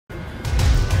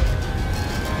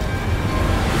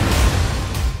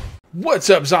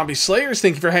What's up, Zombie Slayers?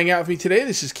 Thank you for hanging out with me today.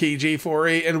 This is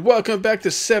KJ48, and welcome back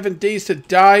to 7 Days to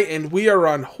Die, and we are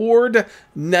on Horde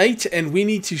Night, and we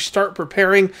need to start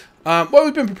preparing. Well,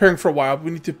 we've been preparing for a while, but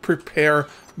we need to prepare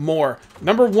more.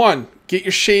 Number one, get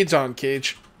your shades on,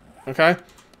 Cage. Okay?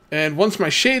 And once my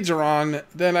shades are on,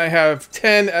 then I have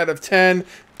 10 out of 10.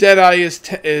 Deadeye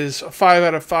is 5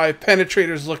 out of 5.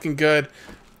 Penetrator's looking good.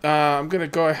 I'm going to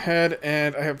go ahead,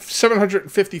 and I have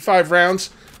 755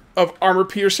 rounds of armor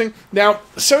piercing. Now,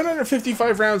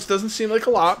 755 rounds doesn't seem like a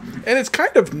lot, and it's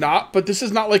kind of not, but this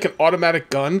is not like an automatic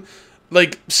gun.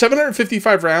 Like,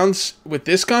 755 rounds with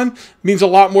this gun means a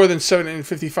lot more than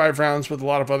 755 rounds with a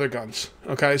lot of other guns.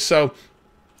 Okay, so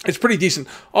it's pretty decent.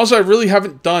 Also, I really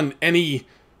haven't done any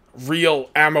real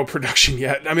ammo production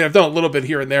yet. I mean, I've done a little bit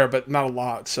here and there, but not a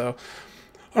lot, so.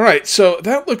 Alright, so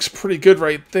that looks pretty good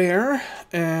right there.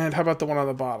 And how about the one on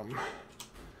the bottom?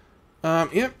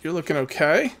 Yep, you're looking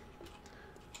okay.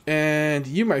 And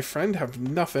you, my friend, have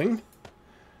nothing.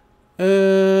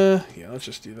 Yeah, let's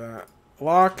just do that.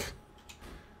 Lock.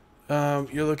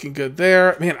 You're looking good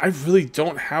there. Man, I really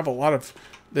don't have a lot of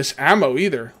this ammo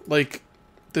either. Like,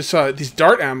 this these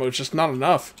dart ammo is just not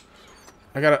enough.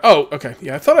 I gotta... Oh, okay.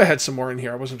 Yeah, I thought I had some more in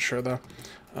here. I wasn't sure, though.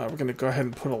 We're gonna go ahead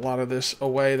and put a lot of this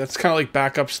away. That's kind of like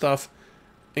backup stuff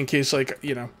in case, like,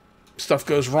 you know, stuff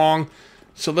goes wrong.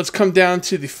 So let's come down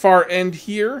to the far end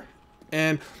here.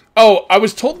 And, oh, I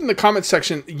was told in the comment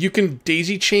section, you can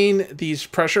daisy chain these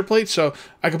pressure plates. So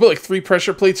I could put like 3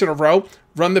 pressure plates in a row,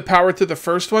 run the power to the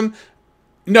first one.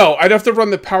 No, I'd have to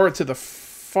run the power to the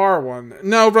far one.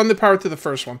 No, run the power to the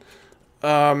first one.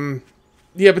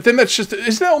 Yeah, but then that's just,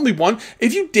 isn't that only one?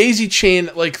 If you daisy chain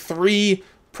like 3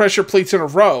 pressure plates in a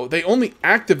row, they only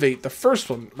activate the first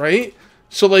one, right?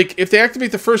 So, like, if they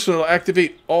activate the first one, it'll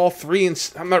activate all 3,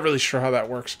 and I'm not really sure how that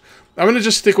works. I'm going to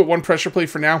just stick with 1 pressure plate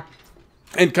for now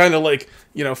and kind of, like,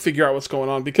 you know, figure out what's going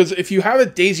on. Because if you have a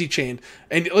daisy chained,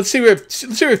 and let's say we have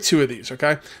 2 of these,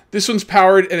 okay? This one's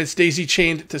powered, and it's daisy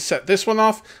chained to set this one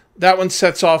off. That one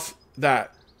sets off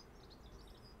that.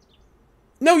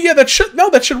 No, yeah, that should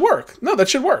work. No, that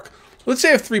should work. Let's say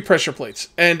I have 3 pressure plates,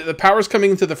 and the power's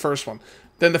coming into the first one.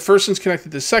 Then the first one's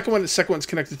connected to the second one, the second one's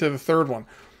connected to the third one.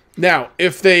 Now,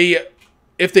 if they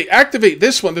activate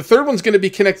this one, the third one's going to be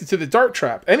connected to the dart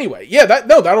trap anyway. Yeah,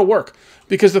 that'll work.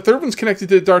 Because the third one's connected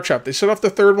to the dart trap. They set off the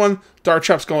third one, dart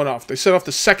trap's going off. They set off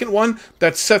the second one,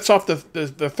 that sets off the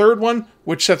third one,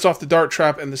 which sets off the dart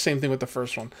trap, and the same thing with the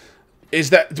first one.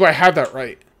 Do I have that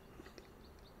right?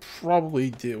 Probably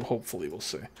do. Hopefully, we'll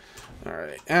see.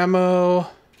 Alright, ammo.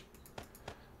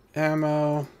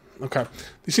 Okay.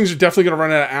 These things are definitely going to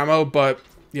run out of ammo, but,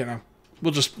 you know,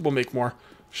 we'll make more.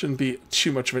 Shouldn't be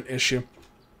too much of an issue.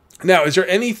 Now, is there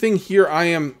anything here I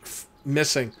am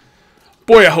missing?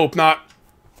 Boy, I hope not.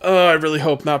 I really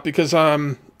hope not, because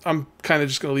I'm kind of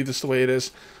just going to leave this the way it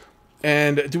is.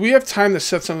 And do we have time to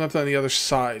set something up on the other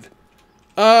side?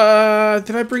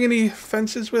 Did I bring any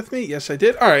fences with me? Yes, I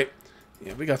did. All right.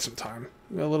 Yeah, we got some time.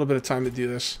 We got a little bit of time to do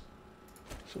this.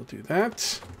 So we'll do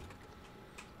that.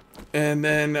 And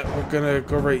then we're going to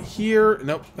go right here.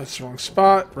 Nope, that's the wrong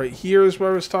spot. Right here is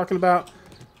where I was talking about.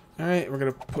 All right, we're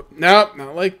going to put... Nope,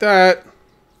 not like that.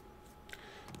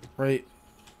 Right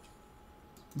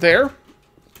there.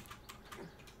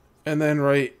 And then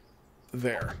right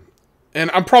there. And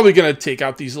I'm probably going to take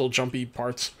out these little jumpy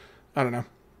parts. I don't know.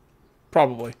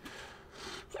 Probably.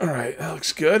 All right, that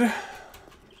looks good.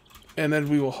 And then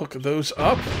we will hook those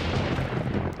up.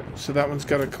 So that one's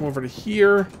got to come over to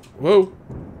here. Whoa.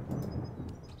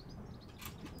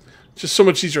 It's just so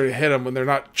much easier to hit them when they're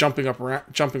not jumping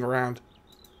around.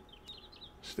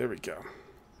 So there we go.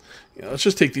 Yeah, let's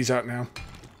just take these out now.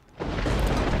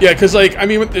 Yeah, because, like, I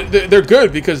mean, they're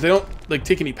good because they don't, like,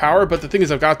 take any power. But the thing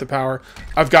is, I've got the power.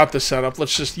 I've got the setup.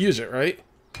 Let's just use it, right?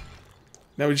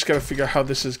 Now we just got to figure out how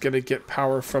this is going to get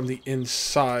power from the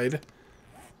inside.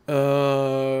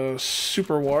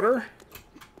 Super water.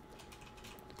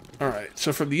 Alright,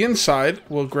 so from the inside,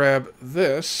 we'll grab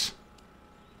this.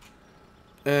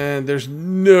 And there's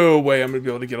no way I'm going to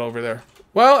be able to get over there.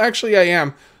 Well, actually I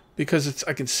am, because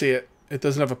I can see it. It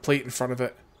doesn't have a plate in front of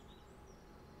it.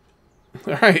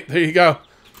 Alright, there you go.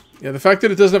 Yeah, the fact that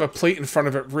it doesn't have a plate in front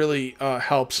of it really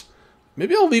helps.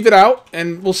 Maybe I'll leave it out,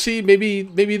 and we'll see. Maybe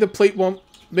the plate won't...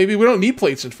 Maybe we don't need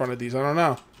plates in front of these. I don't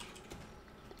know.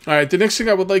 Alright, the next thing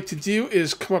I would like to do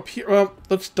is come up here. Well,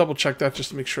 let's double check that just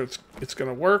to make sure it's going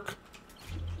to work.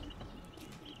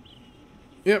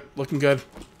 Yep, looking good.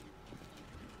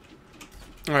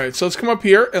 Alright, so let's come up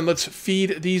here and let's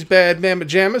feed these bad mamma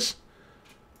jammas.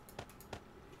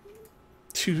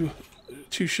 2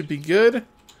 should be good.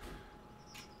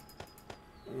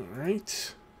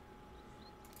 Alright.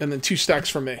 And then 2 stacks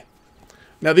for me.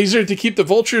 Now, these are to keep the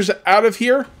vultures out of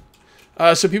here.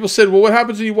 So people said, well, what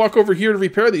happens when you walk over here to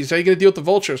repair these? How are you going to deal with the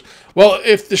vultures? Well,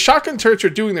 if the shotgun turrets are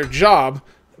doing their job,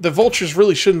 the vultures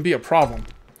really shouldn't be a problem.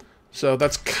 So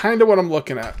that's kind of what I'm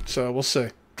looking at. So we'll see.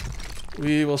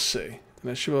 We will see.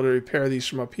 And I should be able to repair these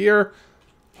from up here.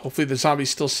 Hopefully the zombies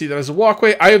still see that as a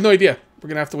walkway. I have no idea. We're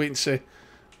going to have to wait and see.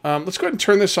 Let's go ahead and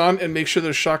turn this on and make sure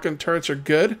those shotgun turrets are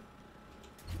good.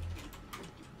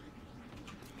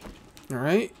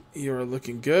 Alright. You are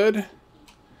looking good.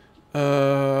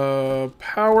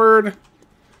 Powered.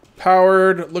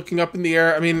 Looking up in the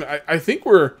air. I mean, I think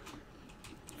we're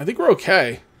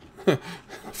okay.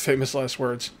 Famous last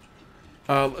words.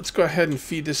 Let's go ahead and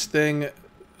feed this thing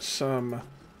some.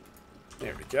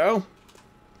 There we go.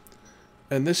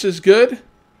 And this is good.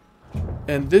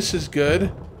 And this is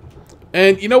good.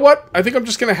 And you know what? I think I'm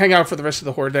just going to hang out for the rest of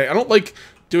the Horde day. I don't like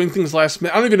doing things last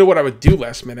minute. I don't even know what I would do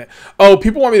last minute. Oh,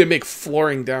 people want me to make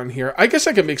flooring down here. I guess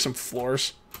I could make some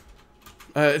floors.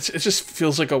 It just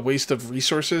feels like a waste of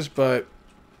resources, but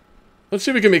let's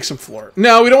see if we can make some floor.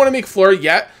 No, we don't want to make floor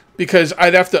yet because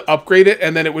I'd have to upgrade it,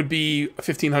 and then it would be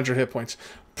 1,500 hit points.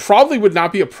 Probably would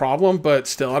not be a problem, but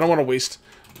still, I don't want to waste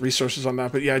resources on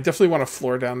that. But yeah, I definitely want a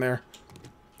floor down there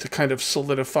to kind of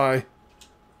solidify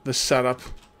the setup.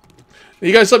 Now,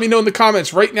 you guys let me know in the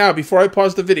comments right now before I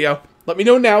pause the video. Let me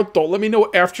know now. Don't let me know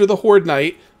after the Horde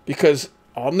night because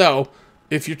I'll know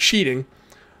if you're cheating.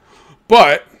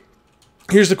 But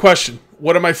here's the question.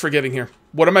 What am I forgetting here?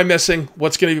 What am I missing?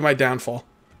 What's going to be my downfall?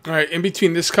 All right, in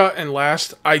between this cut and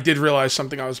last, I did realize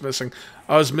something I was missing.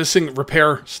 I was missing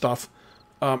repair stuff.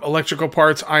 Electrical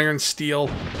parts, iron, steel,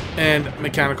 and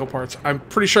mechanical parts. I'm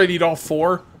pretty sure I need all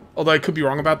 4, although I could be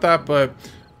wrong about that, but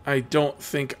I don't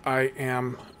think I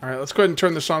am. All right, let's go ahead and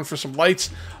turn this on for some lights.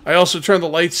 I also turned the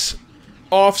lights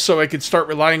off so I could start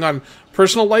relying on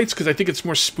personal lights because I think it's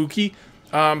more spooky.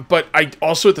 But I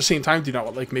also, at the same time, do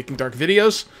not like making dark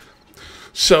videos.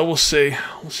 So we'll see.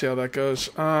 We'll see how that goes.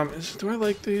 Do I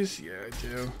like these? Yeah, I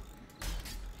do.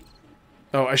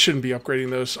 Oh, I shouldn't be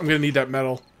upgrading those. I'm going to need that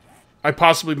metal. I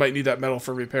possibly might need that metal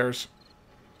for repairs.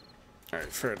 All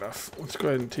right, fair enough. Let's go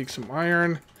ahead and take some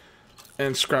iron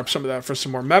and scrap some of that for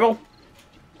some more metal.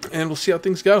 And we'll see how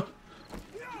things go.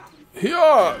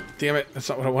 Yeah! Damn it. That's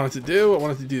not what I wanted to do. I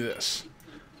wanted to do this.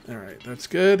 All right, that's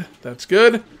good. That's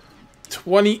good.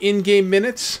 20 in-game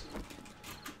minutes.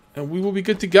 And we will be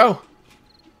good to go.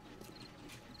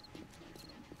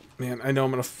 Man, I know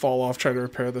I'm going to fall off trying to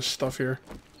repair this stuff here.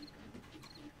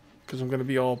 Because I'm going to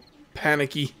be all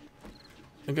panicky.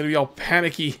 I'm going to be all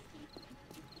panicky.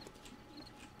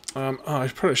 Oh, I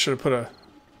probably should have put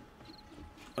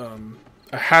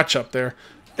a hatch up there.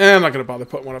 I'm not going to bother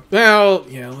putting one up. Well,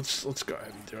 yeah, let's go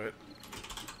ahead and do it.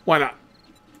 Why not?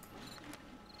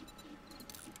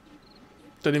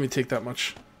 Doesn't even take that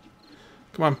much.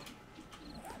 Come on.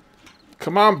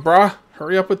 Come on, brah.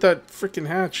 Hurry up with that freaking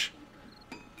hatch.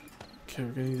 Okay,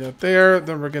 we're going to need that there.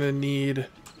 Then we're going to need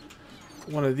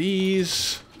one of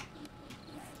these.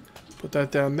 Put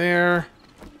that down there.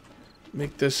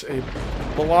 Make this a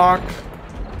block.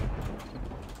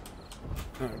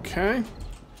 Okay.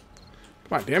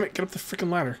 Come on, damn it. Get up the freaking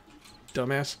ladder.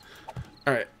 Dumbass.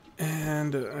 Alright.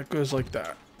 And that goes like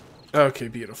that. Okay,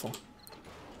 beautiful.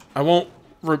 I won't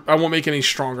make any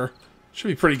stronger. Should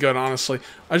be pretty good, honestly.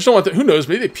 I just don't want the... Who knows?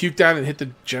 Maybe they puke down and hit the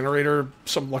generator.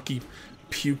 Some lucky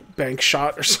puke bank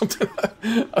shot or something.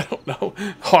 I don't know.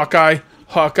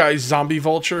 Hawkeye, zombie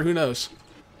vulture. Who knows?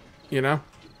 You know?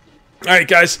 Alright,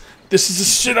 guys. This is a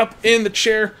sit up in the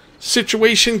chair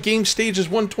situation. Game stage is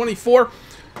 124.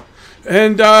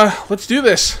 And, let's do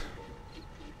this.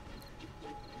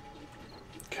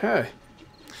 Okay.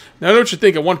 Now, I know what you're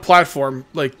thinking. One platform,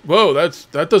 like, whoa,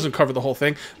 that doesn't cover the whole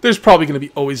thing. There's probably going to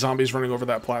be always zombies running over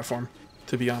that platform,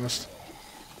 to be honest.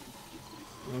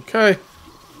 Okay.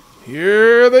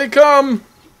 Here they come.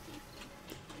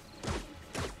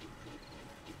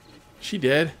 She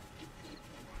dead.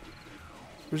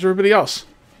 Where's everybody else?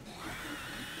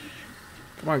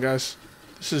 Come on, guys.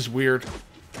 This is weird.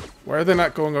 Why are they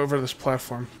not going over this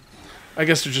platform? I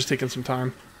guess they're just taking some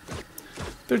time.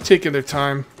 They're taking their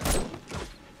time.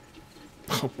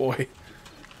 Oh, boy.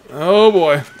 Oh,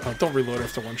 boy. Oh, don't reload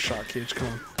after one shot, Cage. Come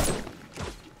on.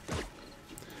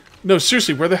 No,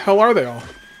 seriously, where the hell are they all?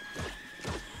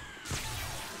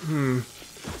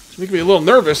 It's making me a little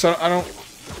nervous. I don't...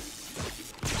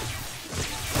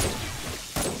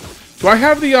 Do I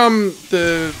have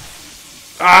the...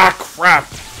 Ah, crap.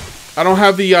 I don't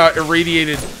have the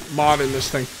irradiated mod in this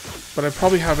thing. But I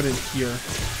probably have it in here.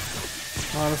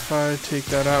 Modify, take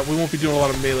that out. We won't be doing a lot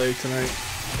of melee tonight.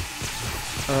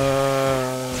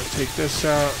 Take this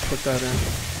out, put that in.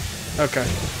 Okay.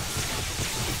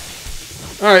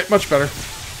 Alright, much better.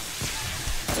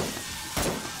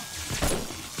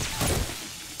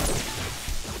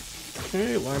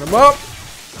 Okay, line them up.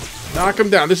 Knock them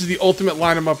down. This is the ultimate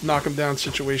line them up, knock them down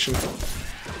situation.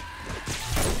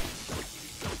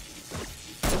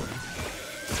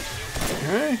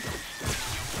 Okay.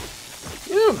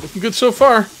 Yeah, looking good so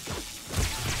far.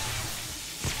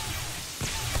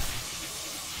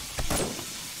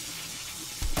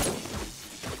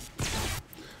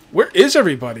 Where is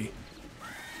everybody?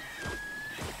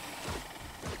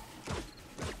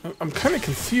 I'm kind of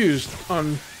confused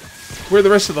on where the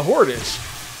rest of the Horde is.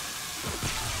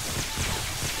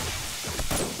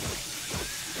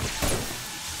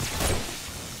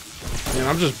 Man,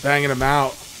 I'm just banging them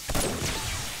out.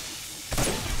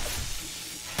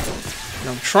 And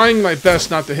I'm trying my best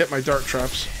not to hit my dart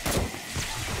traps.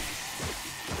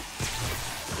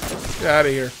 Get out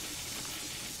of here.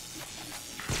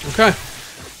 Okay.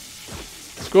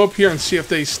 Let's go up here and see if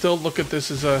they still look at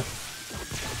this as a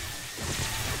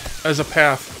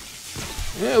path.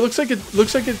 Yeah, it looks like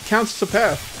it counts as a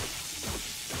path.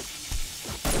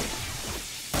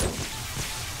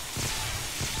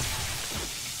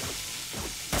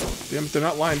 Damn, they're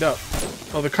not lined up.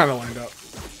 Oh, they're kind of lined up.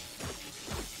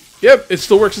 Yep, it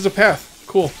still works as a path.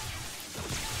 Cool.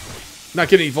 Not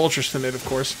getting any vultures tonight, of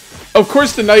course. Of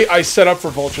course, tonight I set up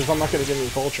for vultures. I'm not going to get any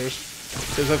vultures.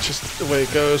 Because that's just the way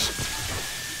it goes.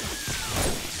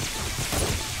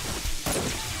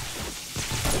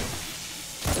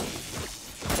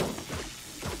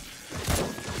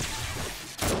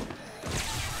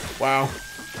 Wow.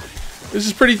 This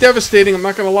is pretty devastating, I'm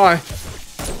not going to lie.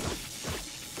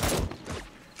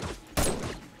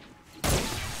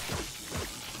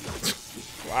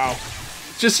 Wow.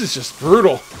 This is just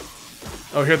brutal.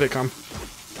 Oh, here they come.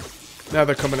 Now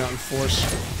they're coming out in force.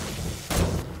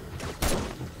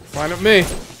 Line up me.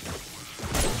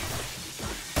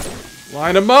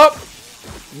 Line them up.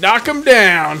 Knock them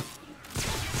down.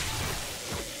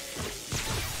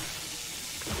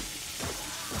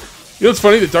 You know what's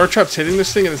funny? The dart trap's hitting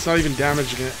this thing and it's not even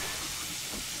damaging it.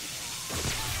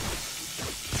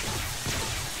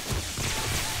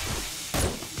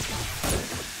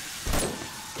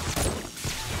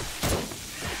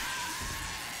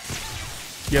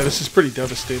 Yeah, this is pretty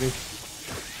devastating.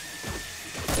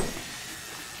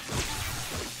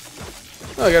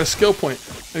 Oh, I got a skill point.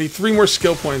 I need 3 more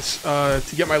skill points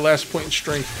to get my last point in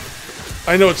strength.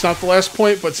 I know it's not the last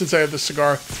point, but since I have the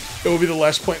cigar, it will be the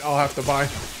last point I'll have to buy.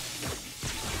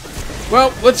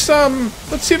 Well, let's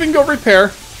see if we can go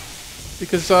repair,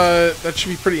 because that should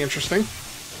be pretty interesting.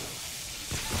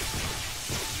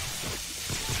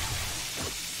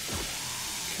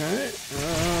 Okay.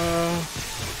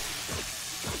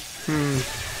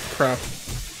 Crap.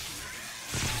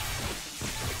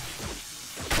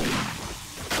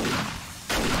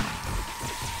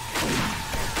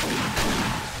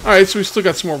 Alright, so we still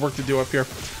got some more work to do up here.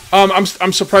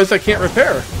 I'm surprised I can't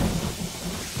repair.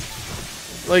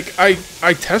 Like, I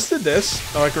tested this.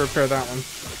 Oh, I can repair that one.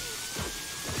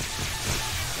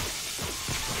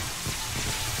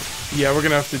 Yeah, we're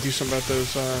gonna have to do something about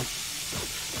those,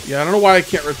 yeah, I don't know why I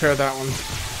can't repair that one.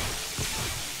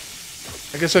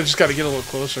 I guess I just gotta get a little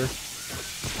closer.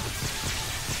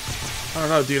 I don't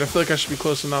know, dude. I feel like I should be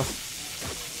close enough.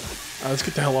 Let's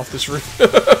get the hell off this roof.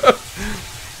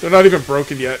 They're not even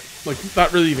broken yet. Like,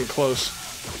 not really even close.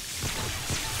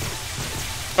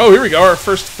 Oh, here we go. Our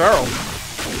first feral.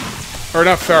 Or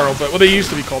not feral, but, well, they used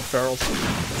to be called ferals.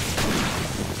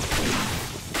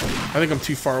 I think I'm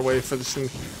too far away for this thing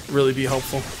to really be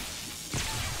helpful.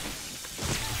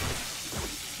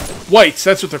 Whites.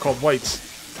 That's what they're called. Whites.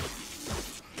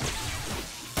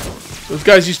 Those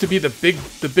guys used to be the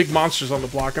big monsters on the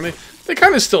block, and they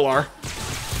kind of still are.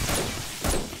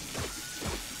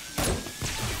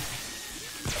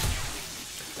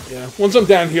 Yeah, once I'm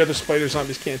down here, the spider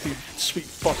zombies can't do sweet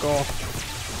fuck all.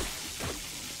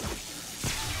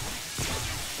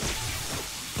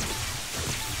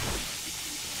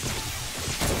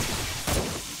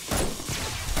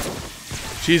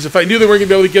 Jeez, if I knew they weren't gonna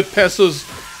be able to get past those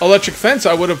electric fence,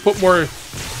 I would have put more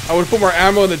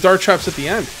ammo in the dart traps at the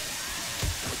end.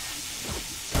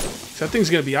 That thing's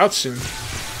gonna be out soon.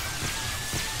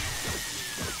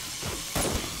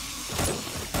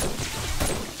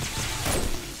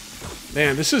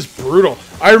 Man, this is brutal.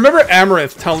 I remember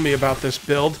Amaranth telling me about this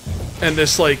build and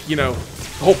this, like, you know,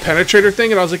 the whole penetrator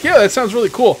thing, and I was like, yeah, that sounds really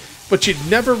cool. But you'd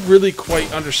never really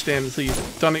quite understand until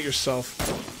you've done it yourself.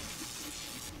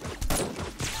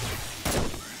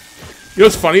 You know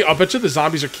what's funny? I'll bet you the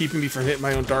zombies are keeping me from hitting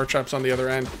my own dart traps on the other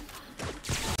end.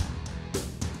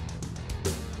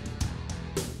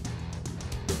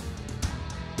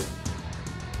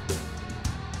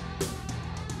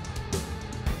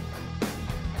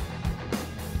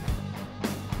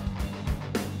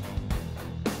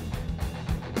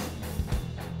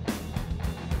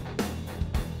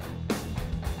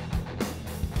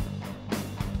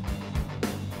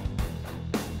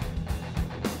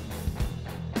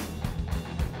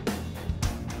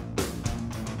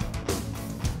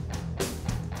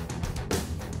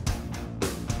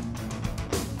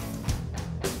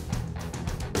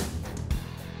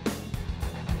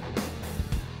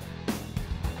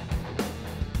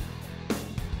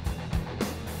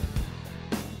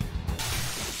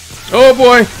 Oh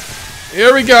boy.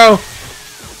 Here we go.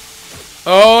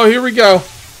 Oh, here we go.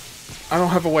 I don't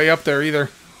have a way up there either.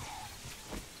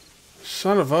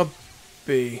 Son of a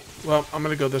bee. Well, I'm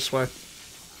going to go this way.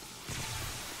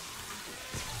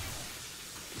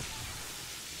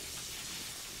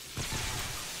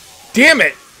 Damn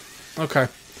it! Okay.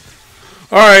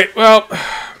 Alright, well,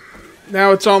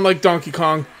 now it's on like Donkey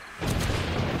Kong.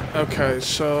 Okay,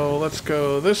 so let's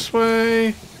go this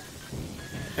way.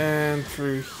 And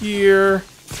through here.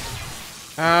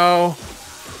 Ow.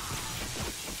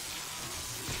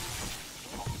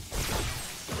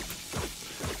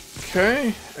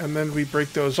 Okay, and then we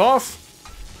break those off.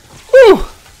 Woo!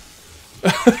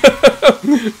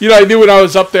 You know, I knew when I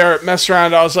was up there, mess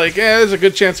around, I was like, there's a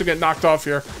good chance I'll get knocked off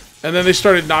here. And then they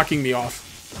started knocking me off.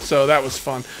 So that was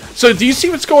fun. So do you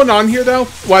see what's going on here, though?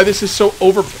 Why this is so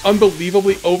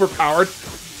unbelievably overpowered?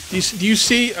 Do you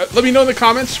see? Let me know in the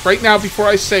comments right now before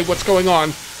I say what's going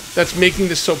on that's making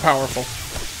this so powerful.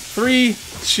 3,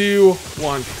 2,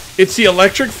 1. It's the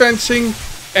electric fencing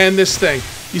and this thing.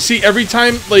 You see, every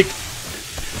time, like...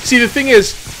 See, the thing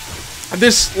is,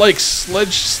 this, like,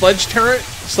 sledge turret,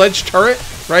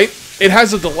 right? It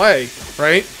has a delay,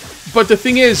 right? But the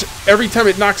thing is, every time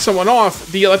it knocks someone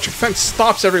off, the electric fence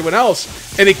stops everyone else,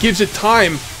 and it gives it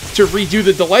time to redo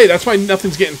the delay. That's why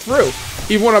nothing's getting through,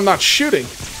 even when I'm not shooting.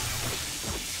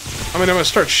 I mean, I'm gonna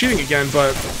start shooting again,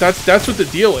 but that's what the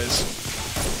deal is.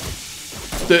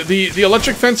 The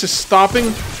electric fence is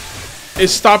stopping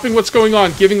what's going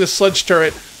on, giving the sledge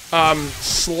turret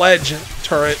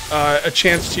a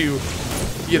chance to,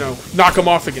 you know, knock them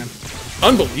off again.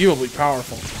 Unbelievably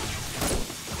powerful.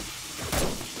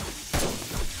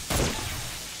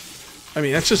 I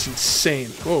mean, that's just insane.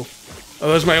 Whoa. Oh,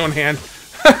 that was my own hand.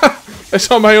 I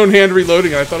saw my own hand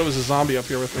reloading, and I thought it was a zombie up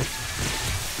here with me.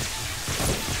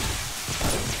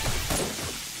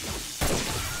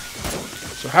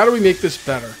 So how do we make this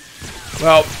better?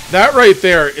 Well, that right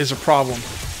there is a problem.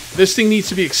 This thing needs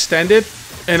to be extended,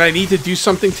 and I need to do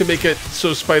something to make it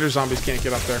so spider zombies can't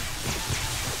get up there.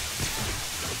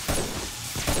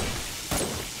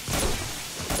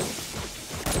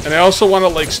 And I also want to,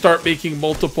 like, start making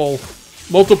multiple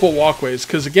walkways,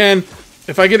 because again,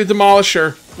 if I get a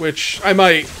demolisher, which I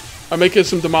might get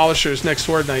some demolishers next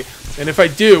Horde night, and if I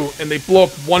do, and they blow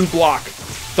up one block,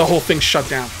 the whole thing's shut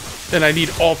down. And I need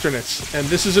alternates. And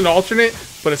this is an alternate,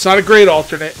 but it's not a great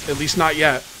alternate, at least not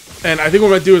yet. And I think what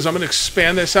I'm going to do is I'm going to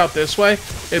expand this out this way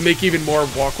and make even more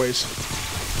walkways.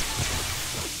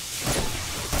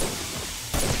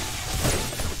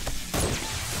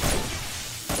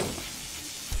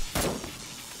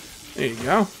 There you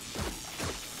go.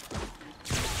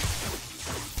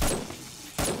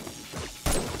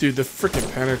 Dude, the freaking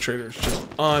penetrator is just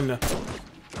unbelievable.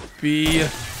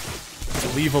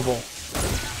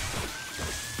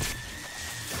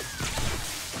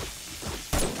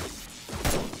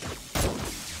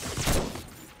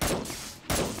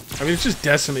 I mean, it just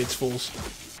decimates fools.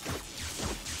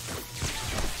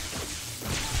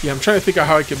 Yeah, I'm trying to think of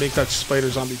how I can make that spider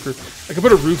zombie proof. I could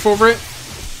put a roof over it.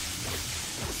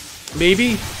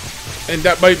 Maybe. And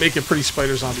that might make it pretty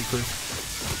spider zombie proof.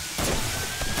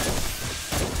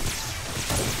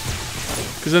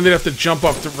 Because then they'd have to jump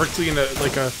up directly into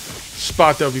like a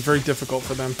spot that would be very difficult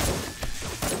for them.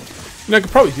 And I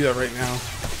could probably do that right now.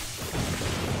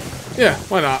 Yeah,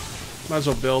 why not? Might as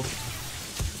well build.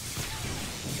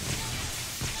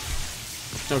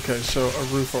 Okay, so a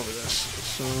roof over this.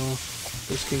 So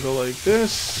this can go like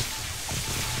this.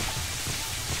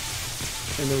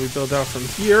 And then we build out from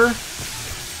here.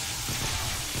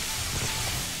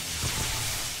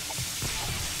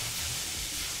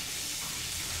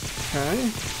 Okay.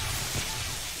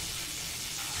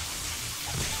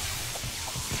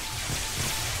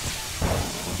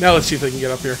 Now let's see if they can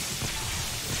get up here.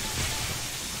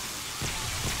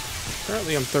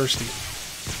 Apparently I'm thirsty.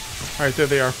 Alright, there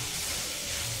they are.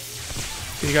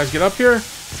 Can you guys get up here?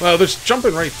 Well, they're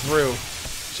jumping right through.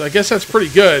 So I guess that's pretty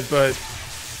good, but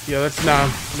yeah, that's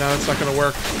that's not gonna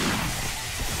work.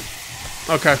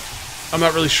 Okay. I'm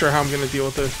not really sure how I'm gonna deal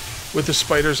with the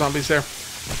spider zombies there.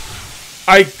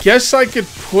 I guess I could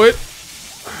put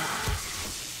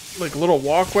like a little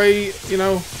walkway, you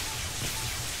know,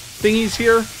 thingies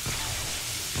here.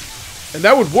 And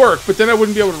that would work, but then I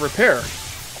wouldn't be able to repair.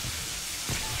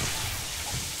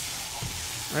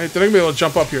 Alright, they're not gonna be able to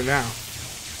jump up here now.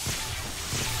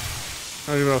 I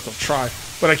don't even know if they'll try.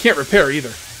 But I can't repair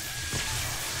either.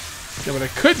 Now what I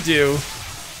could do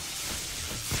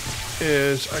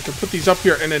is I could put these up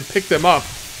here and then pick them up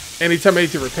anytime I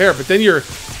need to repair. But then you're,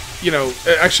 you know,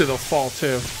 actually they'll fall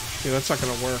too. Yeah, that's not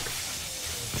going to work.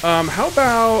 How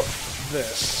about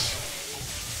this?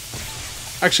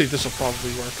 Actually, this will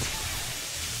probably work.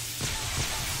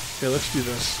 Okay, let's do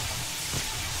this.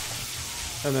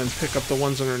 And then pick up the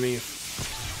ones underneath.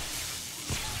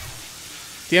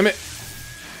 Damn it.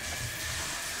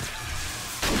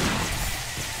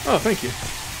 Oh, thank you.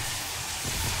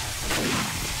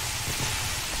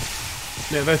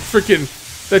 Yeah, that freaking...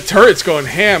 That turret's going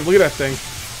ham. Look at that thing.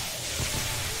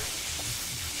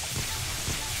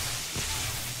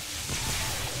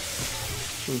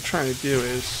 What I'm trying to do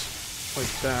is like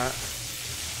that.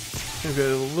 Maybe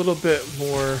a little bit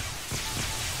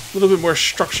more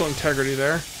structural integrity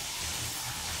there.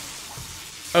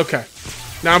 Okay.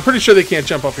 Now I'm pretty sure they can't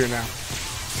jump up here now.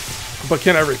 But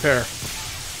can I repair?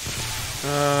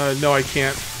 No, I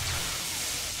can't.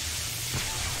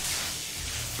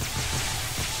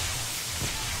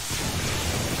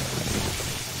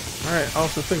 Alright, I'll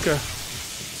also think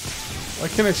why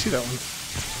can't I see that one?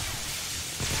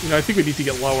 You know, I think we need to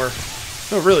get lower.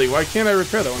 No, really, why can't I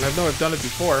repair that one? I know I've done it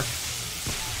before.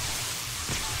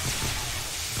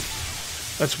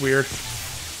 That's weird.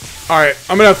 Alright,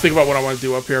 I'm gonna have to think about what I want to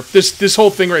do up here. This whole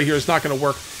thing right here is not gonna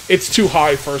work. It's too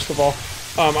high, first of all.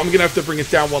 I'm gonna have to bring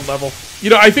it down one level.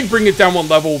 You know, I think bringing it down one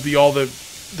level will be all the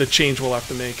change we'll have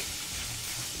to make.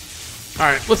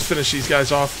 Alright, let's finish these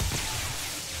guys off.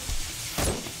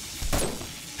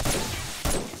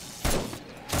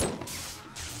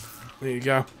 There you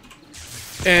go.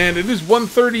 And it is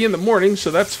 1:30 in the morning, so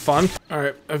that's fun.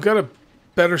 Alright, I've got a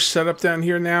better setup down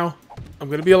here now. I'm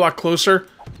going to be a lot closer.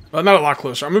 Well, not a lot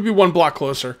closer. I'm going to be one block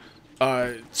closer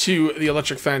to the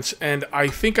electric fence. And I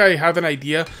think I have an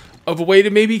idea of a way to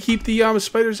maybe keep the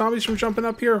spider zombies from jumping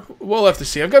up here. We'll have to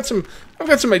see. I've got some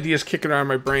ideas kicking around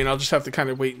my brain. I'll just have to kind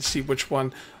of wait and see which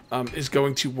one is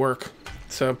going to work.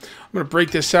 So I'm going to break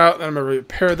this out, and I'm going to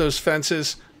repair those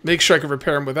fences. Make sure I can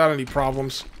repair them without any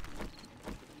problems.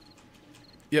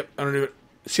 Yep, I don't even...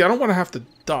 See, I don't want to have to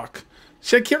duck.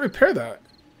 See, I can't repair that.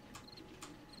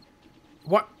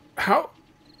 What? How?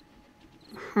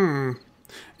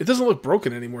 It doesn't look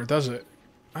broken anymore, does it?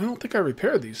 I don't think I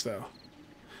repaired these, though.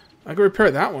 I can repair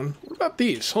that one. What about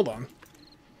these? Hold on.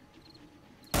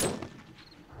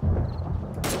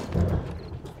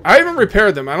 I haven't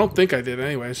repaired them. I don't think I did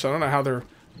anyway, so I don't know how they're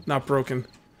not broken.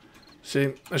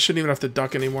 See, I shouldn't even have to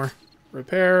duck anymore.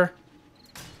 Repair.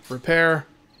 Repair.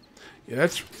 Yeah,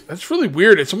 that's really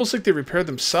weird. It's almost like they repaired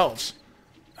themselves.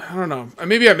 I don't know.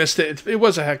 Maybe I missed it. It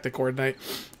was a hectic Horde night.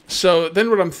 So then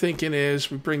what I'm thinking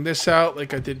is we bring this out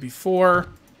like I did before.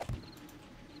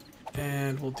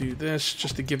 And we'll do this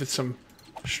just to give it some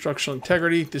structural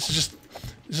integrity. This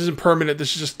isn't permanent.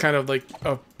 This is just kind of like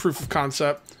a proof of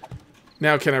concept.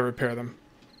 Now can I repair them?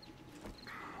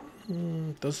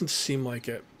 Doesn't seem like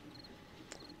it.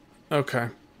 Okay.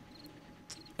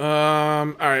 All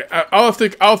right. I'll have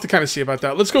to kind of see about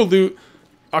that. Let's go loot.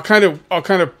 I'll kind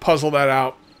of puzzle that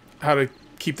out. How to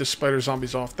keep the spider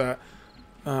zombies off that.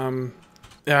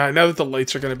 Yeah. Now that the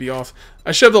lights are going to be off,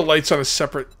 I should have the lights on a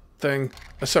separate thing,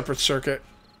 a separate circuit.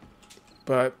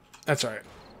 But that's all right.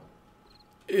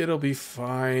 It'll be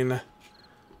fine.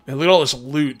 Man, look at all this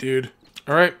loot, dude.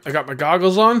 All right. I got my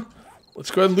goggles on.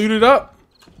 Let's go ahead and loot it up.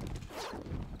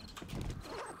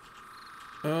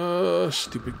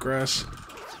 Stupid grass.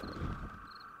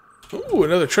 Ooh,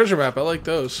 another treasure map. I like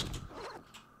those.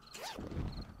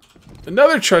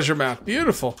 Another treasure map.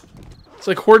 Beautiful. It's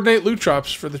like Horde Night loot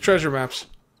drops for the treasure maps.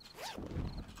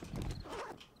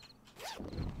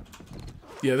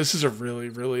 Yeah, this is a really,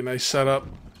 really nice setup.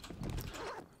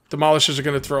 Demolishers are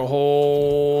going to throw a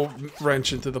whole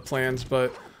wrench into the plans,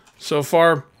 but so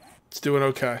far, it's doing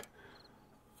okay.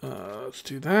 Let's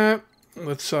do that.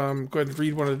 Let's go ahead and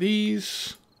read one of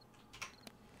these.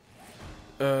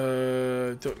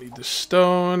 Don't need the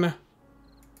stone.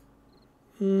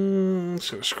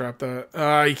 Just gonna scrap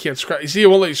that. You can't scrap. You see, it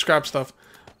won't let you scrap stuff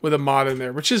with a mod in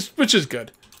there, which is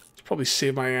good. It's probably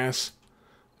saved my ass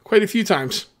quite a few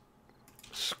times.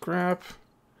 Scrap,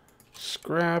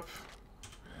 scrap.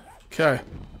 Okay.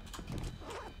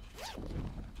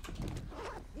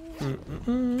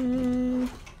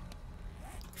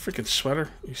 Freaking sweater.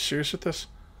 Are you serious with this?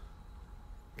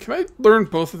 Can I learn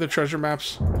both of the treasure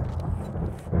maps?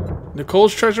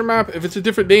 Nicole's treasure map? If it's a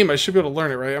different name, I should be able to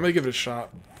learn it, right? I'm gonna give it a shot.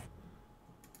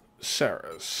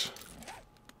 Sarah's.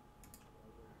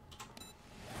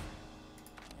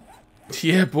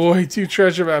 Yeah, boy. 2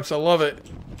 treasure maps. I love it.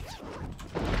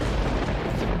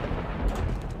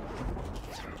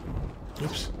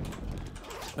 Oops.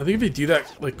 I think if you do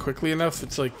that like quickly enough,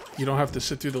 it's like you don't have to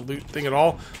sit through the loot thing at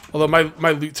all. Although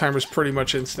my loot timer is pretty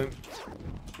much instant.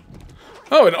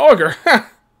 Oh, an auger.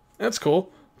 That's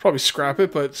cool. Probably scrap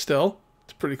it, but still,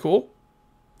 it's pretty cool.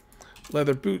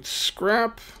 Leather boots,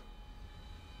 scrap.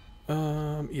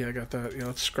 Yeah, I got that. Yeah,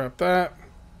 let's scrap that.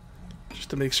 Just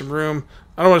to make some room.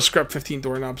 I don't want to scrap 15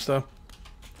 doorknobs, though.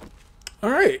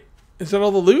 Alright. Is that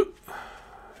all the loot?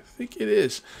 I think it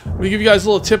is. Let me give you guys a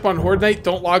little tip on Horde Night.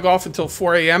 Don't log off until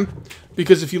 4 a.m.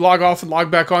 Because if you log off and log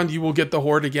back on, you will get the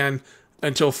Horde again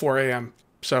until 4 a.m.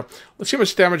 So, let's see how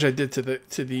much damage I did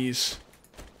to these.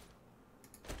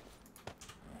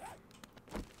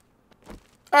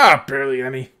 Ah, barely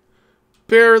any.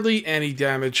 Barely any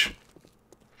damage.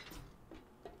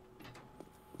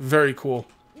 Very cool.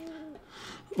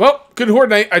 Well, good Horde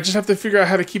Night. I just have to figure out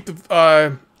how to keep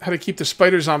the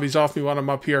spider zombies off me while I'm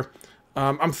up here.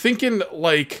 I'm thinking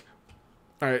like,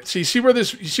 all right. So you see where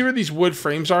these wood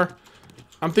frames are?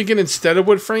 I'm thinking instead of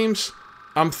wood frames,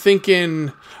 I'm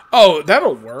thinking, oh,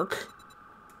 that'll work.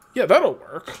 Yeah, that'll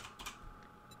work.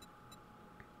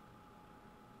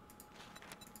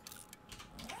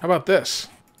 How about this?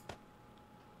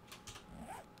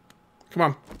 Come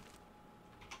on.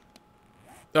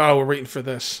 Oh, we're waiting for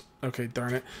this. Okay,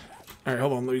 darn it. Alright,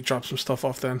 hold on. Let me drop some stuff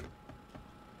off then.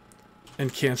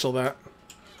 And cancel that.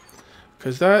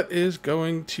 Because that is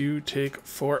going to take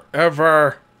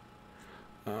forever.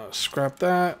 Scrap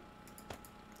that.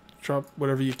 Drop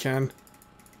whatever you can.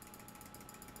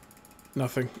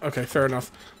 Nothing. Okay, fair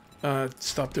enough.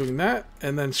 Stop doing that.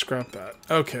 And then scrap that.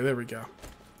 Okay, there we go.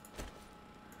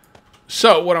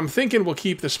 So, what I'm thinking will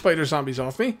keep the spider zombies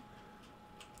off me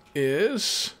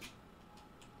is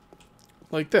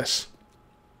like this.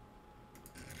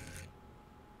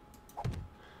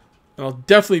 And I'll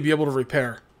definitely be able to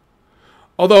repair.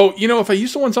 Although, you know, if I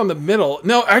use the ones on the middle...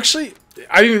 No, actually,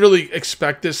 I didn't really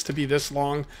expect this to be this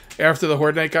long after the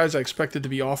Horde Night, guys. I expected to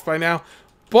be off by now.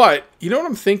 But, you know what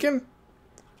I'm thinking?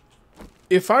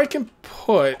 If I can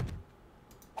put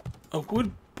a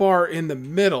wood bar in the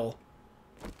middle,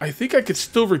 I think I could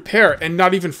still repair and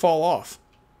not even fall off.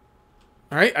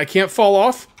 Alright, I can't fall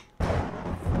off.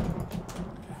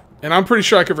 And I'm pretty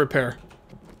sure I could repair.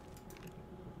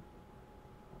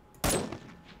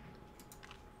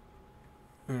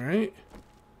 Alright.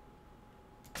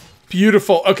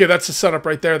 Beautiful. Okay, that's the setup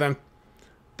right there then.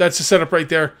 That's the setup right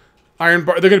there. Iron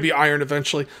bar. They're going to be iron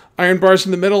eventually. Iron bars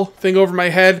in the middle. Thing over my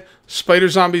head. Spider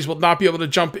zombies will not be able to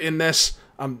jump in this.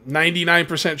 I'm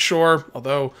 99% sure.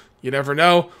 Although, you never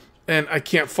know. And I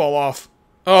can't fall off.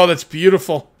 Oh, that's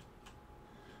beautiful.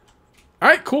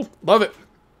 Alright, cool. Love it.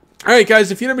 Alright guys,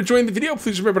 if you never joined the video,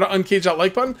 please remember to uncage that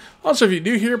like button. Also, if you're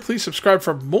new here, please subscribe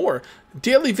for more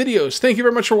daily videos. Thank you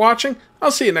very much for watching.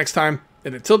 I'll see you next time.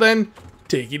 And until then,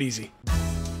 take it easy.